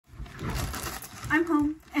I'm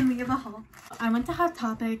home and we have a haul. I went to Hot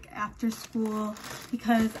Topic after school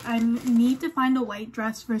because I need to find a white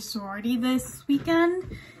dress for sorority this weekend,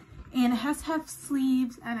 and it has to have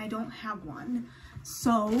sleeves and I don't have one.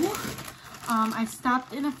 So I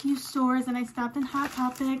stopped in a few stores and I stopped in Hot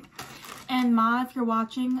Topic. And Ma, if you're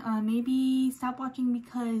watching, maybe stop watching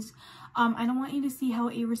because I don't want you to see how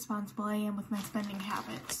irresponsible I am with my spending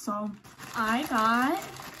habits. So I got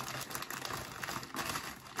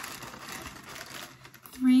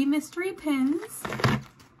 3 mystery pins,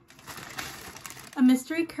 a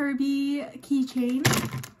mystery Kirby keychain,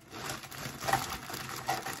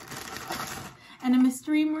 and a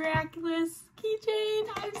mystery miraculous keychain.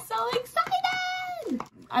 I'm so excited!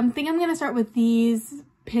 I think I'm gonna start with these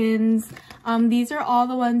pins. These are all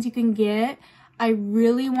the ones you can get. I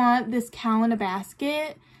really want this cow in a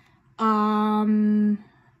basket. The only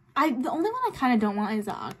one I kind of don't want is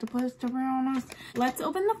the octopus, to be honest. Let's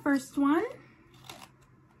open the first one.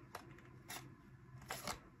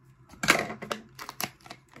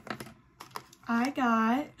 I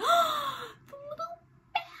got the little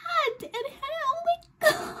bat and oh my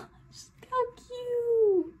gosh, how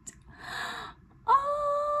cute.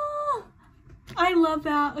 Oh, I love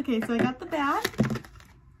that. Okay, so I got the bat.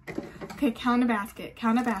 Okay, count a basket,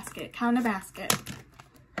 count a basket, count a basket.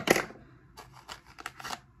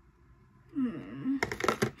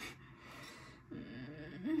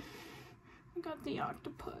 I got the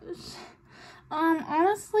octopus.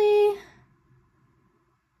 Honestly,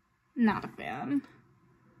 not a fan.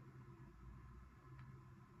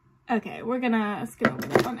 Okay, we're gonna skip over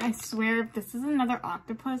that one. I swear if this is another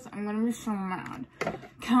octopus, I'm gonna be so mad.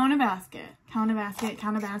 Count a basket, count a basket,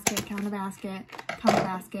 count a basket, count a basket, count a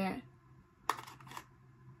basket.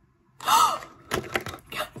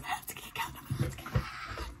 Count a basket, count a basket.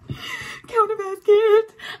 Count a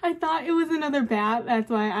basket. I thought it was another bat, that's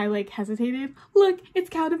why I like hesitated. Look, it's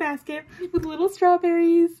count a basket with little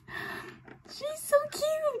strawberries. She's so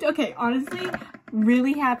cute. Okay, honestly,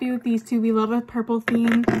 really happy with these two. We love a purple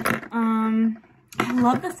theme. I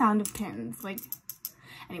love the sound of pins. Like,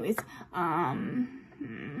 anyways,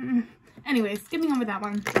 skipping over that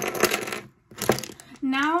one.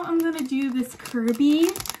 Now I'm gonna do this Kirby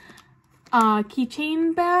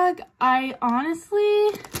keychain bag. I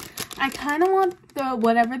kind of want the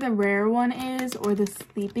whatever the rare one is or the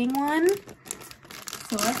sleeping one.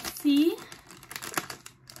 So let's see.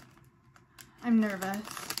 I'm nervous.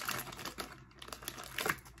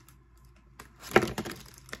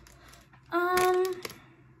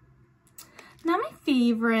 Not my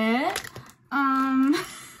favorite.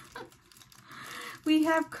 We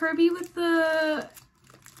have Kirby with the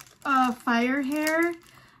fire hair.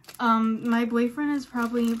 My boyfriend is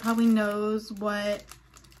probably knows what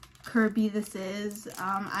Kirby this is.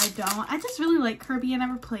 I don't. I just really like Kirby. I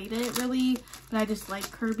never played it really, but I just like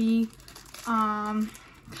Kirby.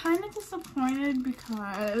 Kind of disappointed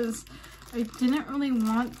because I didn't really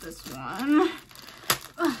want this one.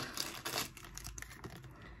 Ugh.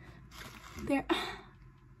 They're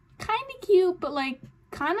kind of cute, but like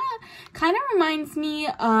kind of reminds me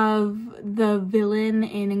of the villain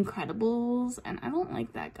in Incredibles, and I don't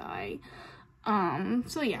like that guy.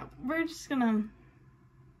 So yeah, we're just gonna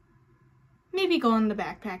maybe go in the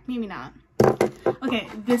backpack, maybe not. Okay,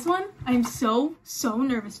 this one I'm so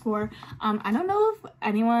nervous for. I don't know if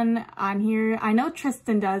anyone on here, I know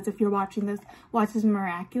Tristan does if you're watching this, watches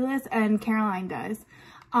Miraculous, and Caroline does.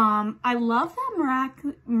 I love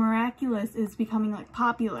that Miraculous is becoming like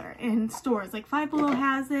popular in stores. Like Five Below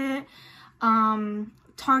has it,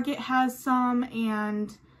 Target has some,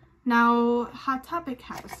 and now Hot Topic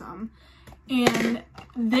has some. And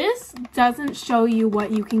this doesn't show you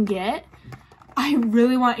what you can get. I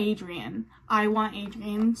really want Adrian. I want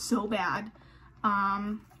Adrian so bad.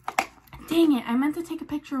 Dang it, I meant to take a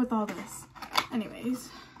picture with all this. Anyways,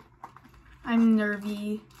 I'm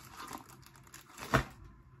nervy.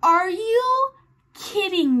 Are you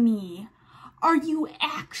kidding me? Are you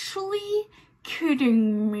actually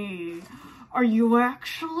kidding me? Are you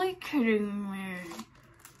actually kidding me?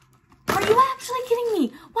 Are you actually kidding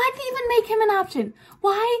me? Why did they even make him an option?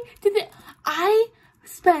 Why did they? I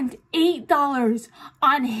spent $8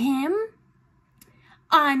 on him.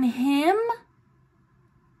 On him.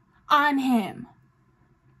 On him.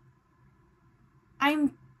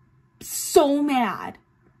 I'm so mad.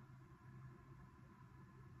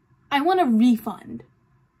 I want a refund.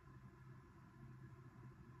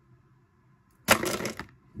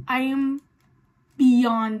 I am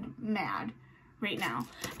beyond mad right now.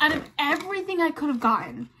 Out of everything I could have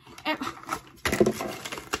gotten,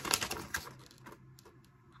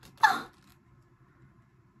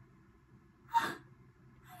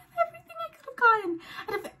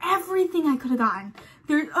 everything I could have gotten.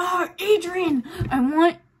 There's, oh, Adrian! I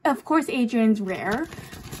want, of course, Adrian's rare.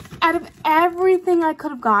 Out of everything I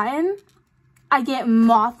could have gotten, I get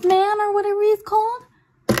Mothman or whatever he's called.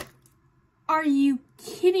 Are you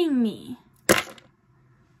kidding me?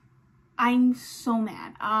 I'm so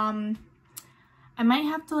mad. I might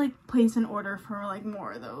have to like place an order for like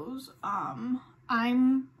more of those. I'm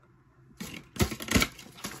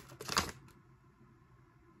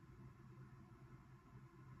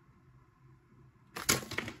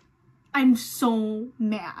so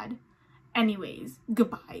mad. Anyways,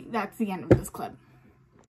 goodbye. That's the end of this clip.